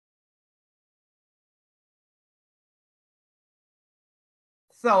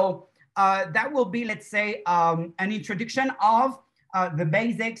So that will be, let's say, an introduction of the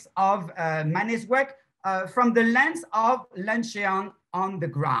basics of Manet's work from the lens of Luncheon on the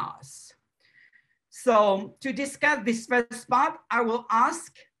Grass. So to discuss this first part, I will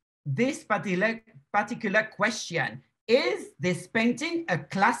ask this particular question. Is this painting a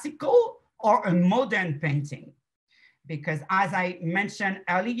classical or a modern painting? Because as I mentioned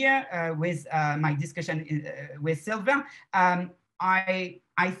earlier with my discussion with Sylvain,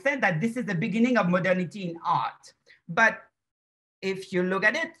 I said that this is the beginning of modernity in art. But if you look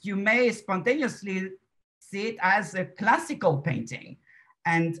at it, you may spontaneously see it as a classical painting.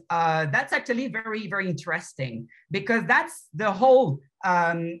 And that's actually very, very interesting, because that's the whole,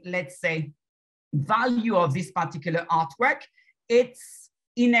 let's say, value of this particular artwork. It's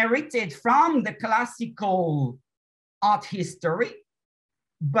inherited from the classical art history,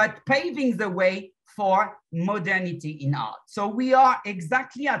 but paving the way for modernity in art. So we are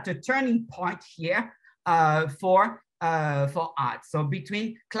exactly at a turning point here for art. So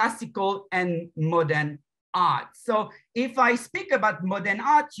between classical and modern art. So if I speak about modern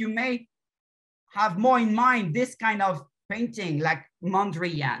art, you may have more in mind this kind of painting like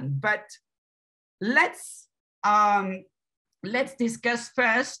Mondrian. But let's discuss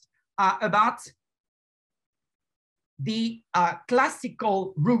first about the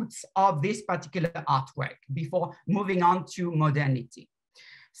classical roots of this particular artwork before moving on to modernity.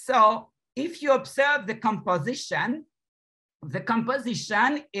 So if you observe the composition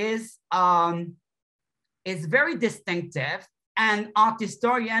is very distinctive, and art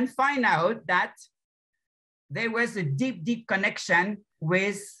historians find out that there was a deep, deep connection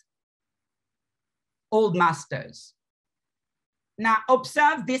with old masters. Now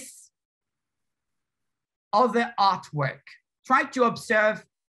observe this other artwork. Try to observe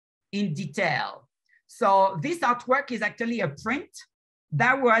in detail. So this artwork is actually a print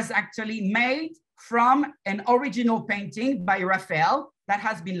that was actually made from an original painting by Raphael that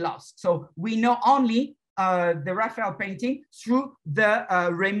has been lost. So we know only the Raphael painting through the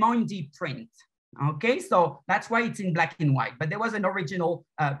Raimondi print. Okay, so that's why it's in black and white, but there was an original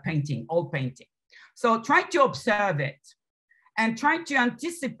painting, old painting. So try to observe it and try to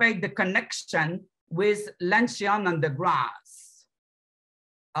anticipate the connection with Luncheon on the Grass.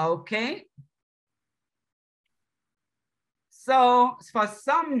 Okay. So for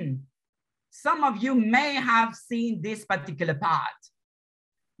some of you may have seen this particular part.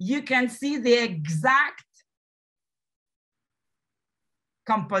 You can see the exact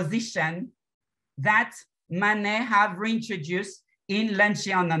composition that Manet have reintroduced in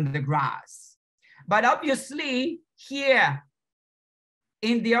Luncheon on the Grass. But obviously here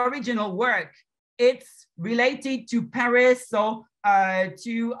in the original work, it's related to Paris, so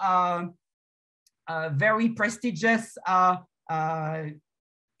to very prestigious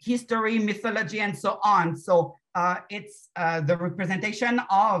history, mythology, and so on. So it's the representation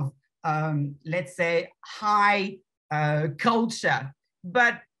of, let's say, high culture.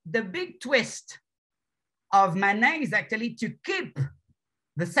 But the big twist of Manet is actually to keep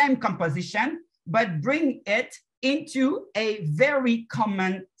the same composition, but bring it into a very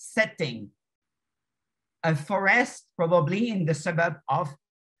common setting. A forest, probably in the suburb of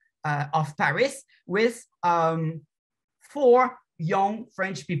Paris, with 4 young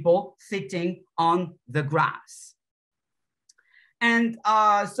French people sitting on the grass. And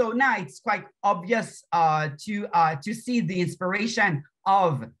so now it's quite obvious to see the inspiration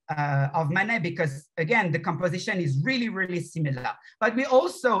of Manet, because again, the composition is really, really similar. But we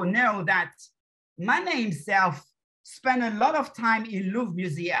also know that Manet himself spent a lot of time in Louvre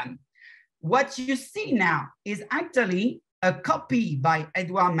Museum. What you see now is actually a copy by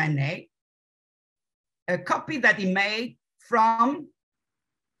Edouard Manet, a copy that he made from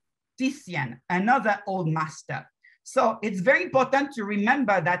Titian, another old master. So it's very important to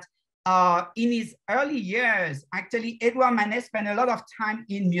remember that in his early years, actually, Edouard Manet spent a lot of time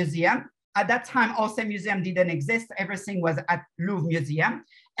in museum. At that time, Orsay Museum didn't exist. Everything was at Louvre Museum.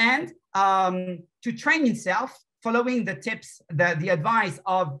 And to train himself, following the tips, the advice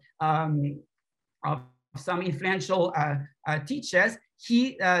of some influential teachers,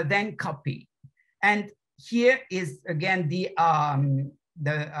 he then copied. And here is again the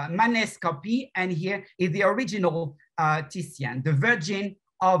Manet's copy, and here is the original Titian, the Virgin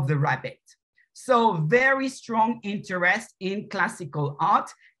of the Rabbit. So very strong interest in classical art.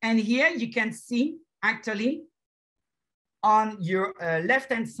 And here you can see actually on your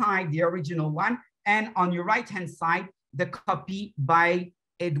left-hand side, the original one, and on your right-hand side, the copy by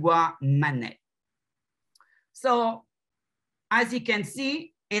Edouard Manet. So as you can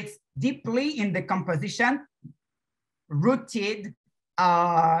see, it's deeply in the composition, rooted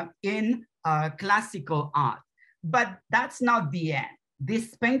in classical art. But that's not the end.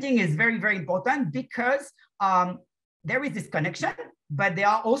 This painting is very, very important because there is this connection, but there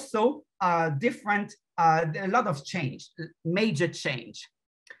are also a lot of change, major change.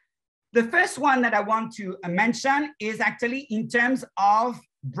 The first one that I want to mention is actually in terms of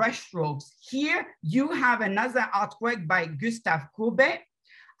brushstrokes. Here you have another artwork by Gustave Courbet,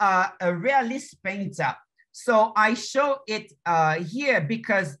 a realist painter. So I show it here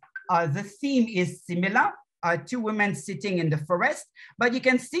because the theme is similar, two women sitting in the forest, but you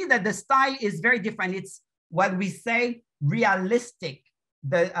can see that the style is very different. It's what we say realistic.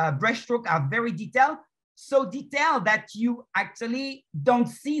 The brushstrokes are very detailed, so detailed that you actually don't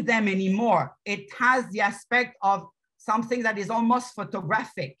see them anymore. It has the aspect of something that is almost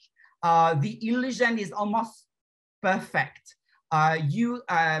photographic. The illusion is almost perfect. You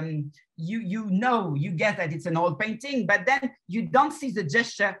get that it's an old painting, but then you don't see the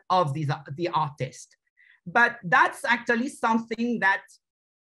gesture of the artist. But that's actually something that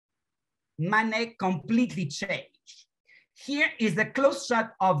Manet completely changed. Here is a close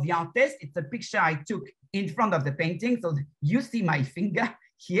shot of the artist. It's a picture I took in front of the painting, so you see my finger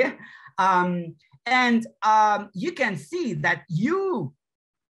here. And you can see that you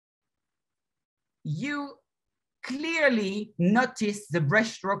clearly notice the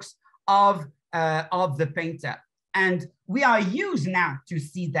brushstrokes of the painter. And we are used now to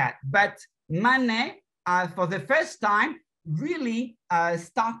see that. But Manet, for the first time, really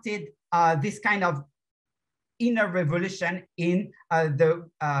started this kind of inner revolution in the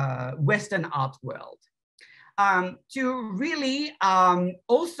Western art world. To really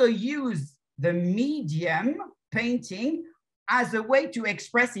also use the medium painting as a way to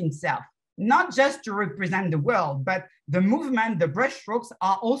express himself, not just to represent the world, but the movement, the brushstrokes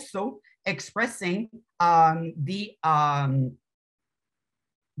are also expressing the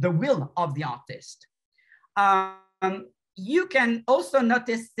will of the artist. You can also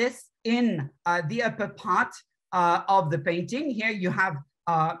notice this in the upper part of the painting. Here you have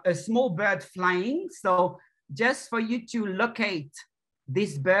a small bird flying. So just for you to locate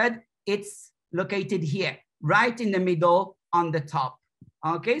this bird, it's located here, right in the middle on the top.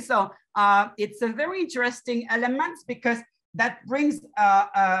 Okay, so it's a very interesting element because that brings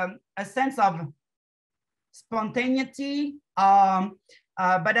a sense of spontaneity, but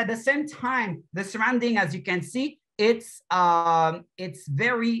at the same time, the surrounding, as you can see, it's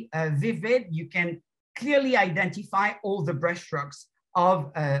very vivid. You can clearly identify all the brushstrokes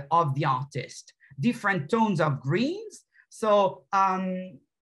of the artist, different tones of greens. So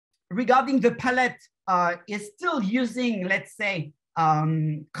regarding the palette, is still using, let's say,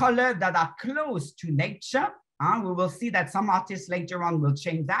 color that are close to nature. We will see that some artists later on will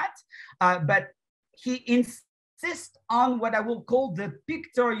change that, but he insists on what I will call the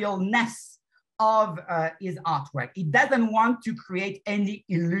pictorialness of his artwork. He doesn't want to create any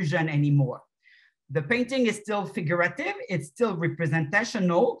illusion anymore. The painting is still figurative, it's still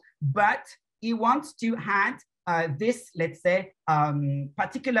representational, but he wants to add this, let's say,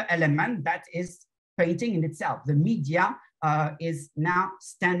 particular element that is painting in itself. The media is now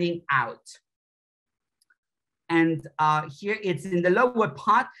standing out. And here it's in the lower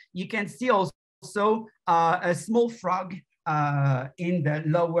part, you can see also a small frog in the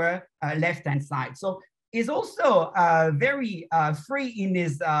lower left-hand side. So he's also very free in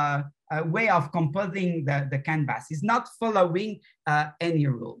his way of composing the canvas. He's not following any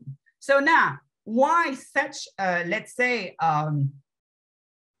rule. So now, why such, let's say,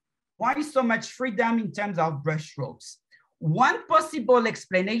 why so much freedom in terms of brushstrokes? One possible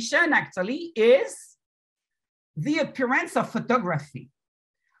explanation actually is the appearance of photography.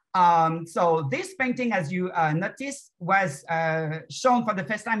 So this painting, as you notice, was shown for the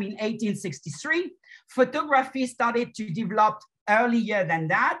first time in 1863. Photography started to develop earlier than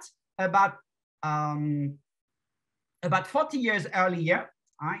that, about 40 years earlier,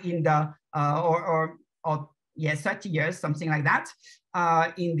 in the, 30 years, something like that,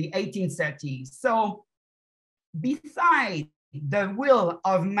 in the 1830s. So besides the will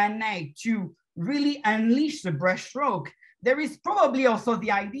of Manet to really unleash the brushstroke, there is probably also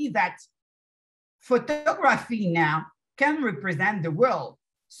the idea that photography now can represent the world.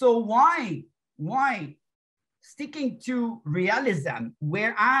 So why sticking to realism,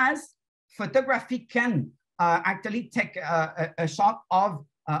 whereas photography can actually take a shot of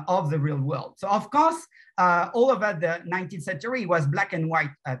the real world? So of course, all over the 19th century was black and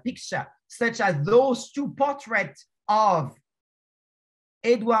white picture, such as those two portraits of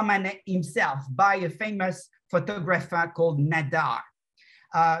Edouard Manet himself by a famous photographer called Nadar.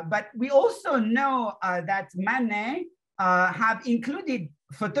 But we also know that Manet have included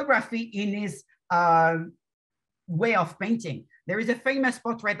photography in his way of painting. There is a famous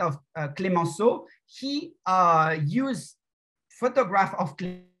portrait of Clemenceau. He used photograph of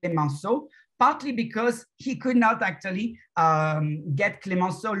Clemenceau, partly because he could not actually get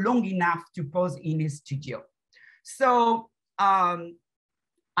Clemenceau long enough to pose in his studio. So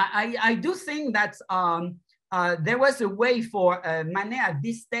I do think that there was a way for Manet at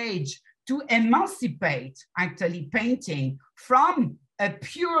this stage to emancipate actually painting from a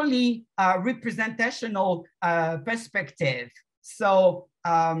purely representational perspective. So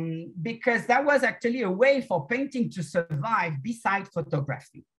because that was actually a way for painting to survive beside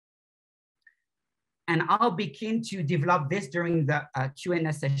photography. And I'll be keen to develop this during the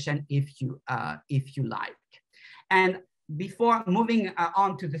Q&A session if you like. And before moving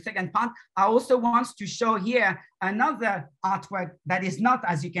on to the second part, I also want to show here another artwork that is not,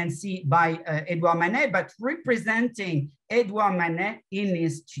 as you can see, by Edouard Manet, but representing Edouard Manet in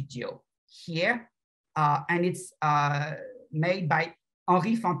his studio here. And it's made by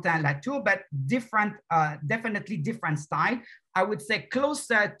Henri Fantin-Latour, but different, definitely different style. I would say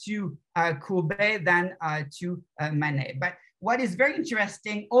closer to Courbet than to Manet. But what is very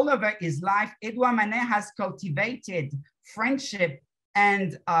interesting, all over his life, Edouard Manet has cultivated friendship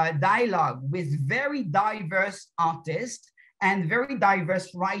and dialogue with very diverse artists and very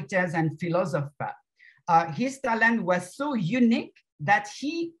diverse writers and philosophers. His talent was so unique that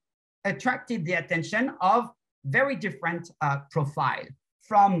he attracted the attention of very different profile,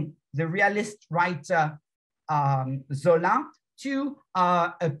 from the realist writer Zola to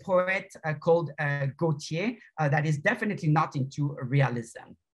a poet called Gautier that is definitely not into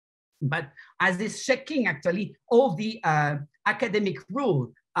realism. But as is shaking actually all the academic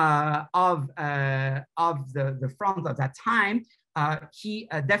rule of the front of that time, he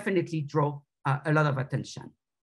definitely drew a lot of attention.